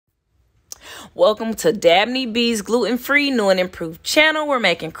Welcome to Dabney B's gluten-free, new and improved channel. We're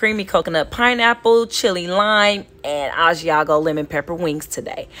making creamy coconut pineapple, chili lime, and Asiago lemon pepper wings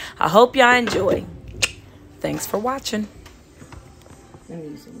today. I hope y'all enjoy. Thanks for watching. I'm gonna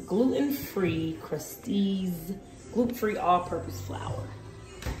use some gluten-free Crusties, gluten-free all-purpose flour.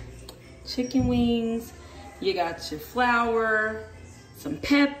 Chicken wings, you got your flour, some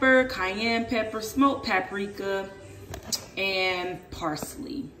pepper, cayenne pepper, smoked paprika, and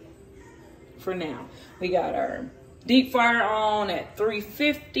parsley. For now, we got our deep fryer on at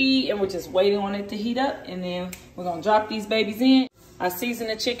 350 and we're just waiting on it to heat up, and then we're gonna drop these babies in. I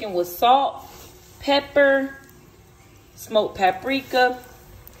seasoned the chicken with salt, pepper, smoked paprika,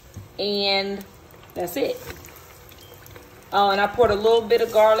 and that's it. Oh, and I poured a little bit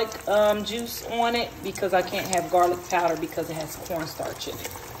of garlic juice on it because I can't have garlic powder because it has cornstarch in it.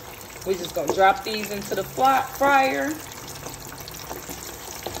 We're just gonna drop these into the fryer.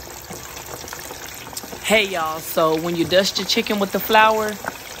 Hey y'all, so when you dust your chicken with the flour,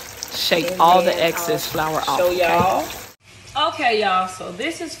 shake all the excess flour off. Show y'all. Okay y'all, so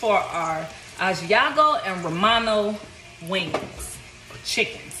this is for our Asiago and Romano wings, or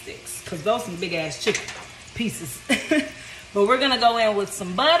chicken sticks, because those some big ass chicken pieces. But we're gonna go in with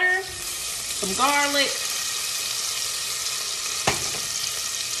some butter, some garlic,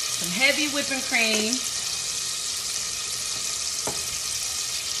 some heavy whipping cream,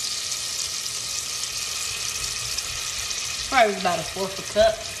 probably about a 1/4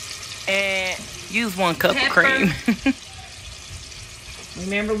 cup, and use 1 cup of cream.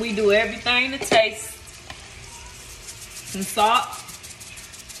 Remember, we do everything to taste. Some salt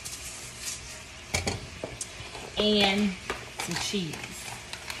and some cheese.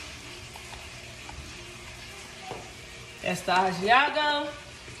 That's the Asiago,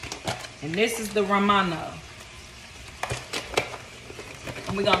 and this is the Romano.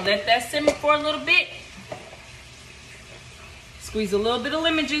 And we're gonna let that simmer for a little bit. Squeeze a little bit of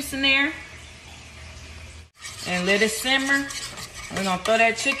lemon juice in there and let it simmer. We're gonna throw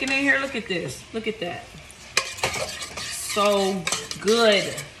that chicken in here. Look at this. Look at that. So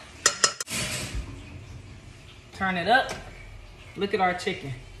good. Turn it up. Look at our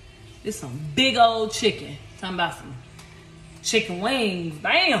chicken. This is some big old chicken. Talking about some chicken wings.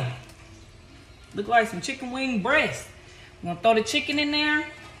 Bam. Look like some chicken wing breast. We're gonna throw the chicken in there.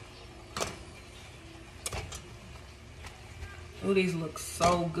 Oh, these look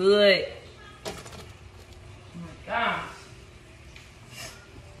so good. Oh my gosh.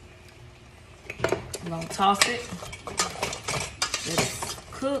 I'm gonna toss it. Let it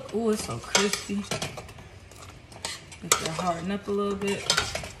cook. Oh, it's so crispy. Let that harden up a little bit.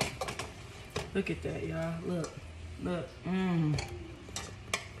 Look at that, y'all. Look. Look. I'm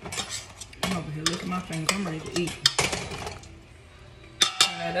over here licking my fingers. I'm ready to eat.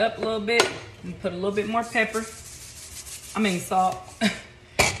 Turn that up a little bit. And put a little bit more pepper. Salt.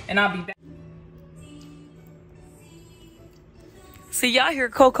 And I'll be back. See, y'all hear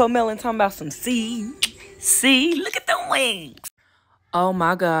Coco Melon talking about some see, look at them wings. Oh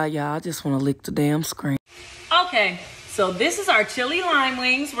my God, y'all, I just want to lick the damn screen. Okay, so this is our chili lime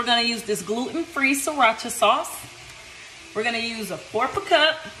wings. We're gonna use this gluten-free sriracha sauce. We're gonna use a 1/4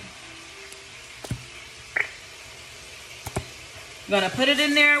 cup. Gonna put it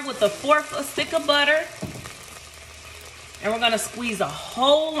in there with a 1/4 stick of butter. And we're gonna squeeze a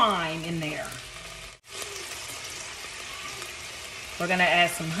whole lime in there. We're gonna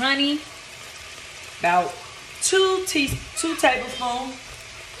add some honey, about 2 tablespoons.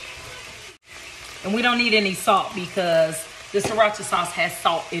 And we don't need any salt because the sriracha sauce has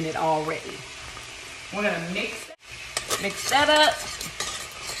salt in it already. We're gonna mix that up.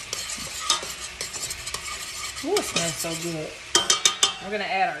 Ooh, it smells so good. We're gonna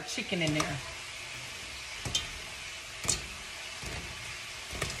add our chicken in there.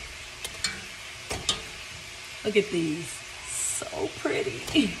 Look at these, so pretty.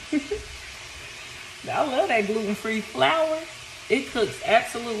 I love that gluten-free flour. It cooks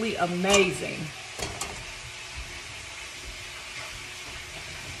absolutely amazing.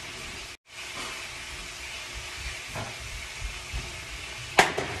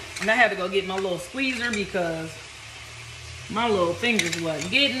 And I had to go get my little squeezer because my little fingers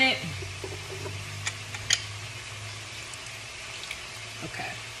wasn't getting it.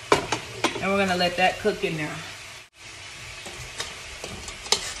 Okay. And we're gonna let that cook in there.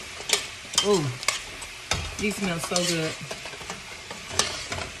 Ooh, these smell so good.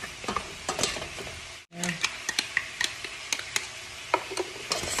 Yeah.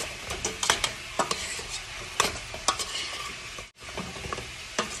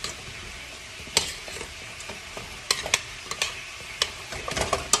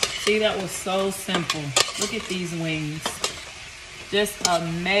 See, that was so simple. Look at these wings. Just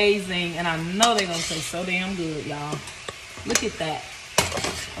amazing. And I know they're going to taste so damn good, y'all. Look at that.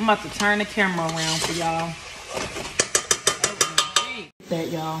 I'm about to turn the camera around for y'all. That,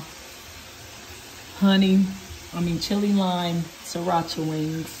 y'all. Chili lime sriracha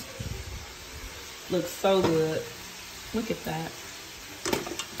wings. Looks so good. Look at that.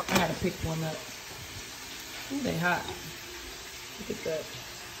 I gotta pick one up. Ooh, they hot. Look at that.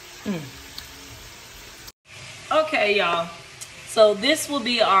 Okay, y'all. So this will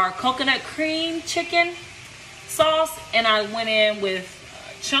be our coconut cream chicken sauce, and I went in with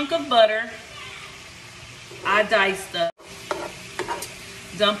a chunk of butter. I diced up.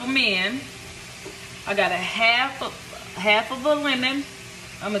 Dump them in. I got a half of a lemon.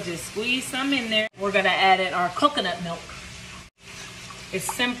 I'm gonna just squeeze some in there. We're gonna add in our coconut milk.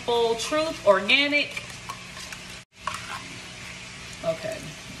 It's Simple Truth Organic. Okay.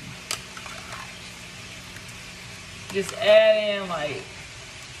 Just add in like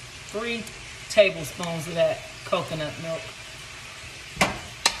 3 tablespoons of that coconut milk.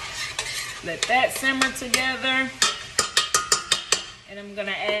 Let that simmer together. And I'm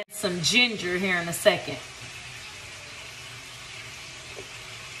gonna add some ginger here in a second.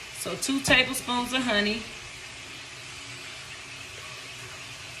 So 2 tablespoons of honey.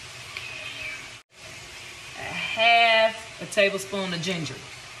 Half a tablespoon of ginger.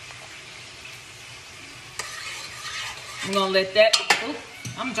 I'm gonna let that,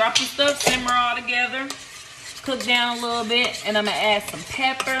 I'm dropping stuff, simmer all together, cook down a little bit, and I'm gonna add some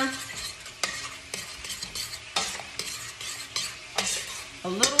pepper, a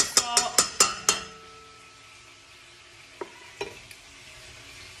little salt,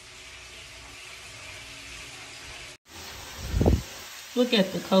 look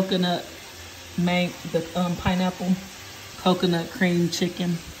at the coconut, pineapple coconut cream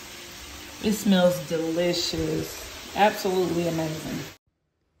chicken. It smells delicious. Absolutely amazing.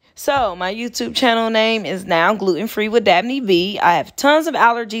 So my YouTube channel name is now Gluten Free with Dabney B. I have tons of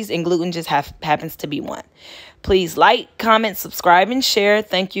allergies and gluten just happens to be one. Please like, comment, subscribe, and share.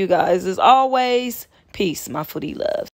 Thank you guys as always. Peace, my foodie loves.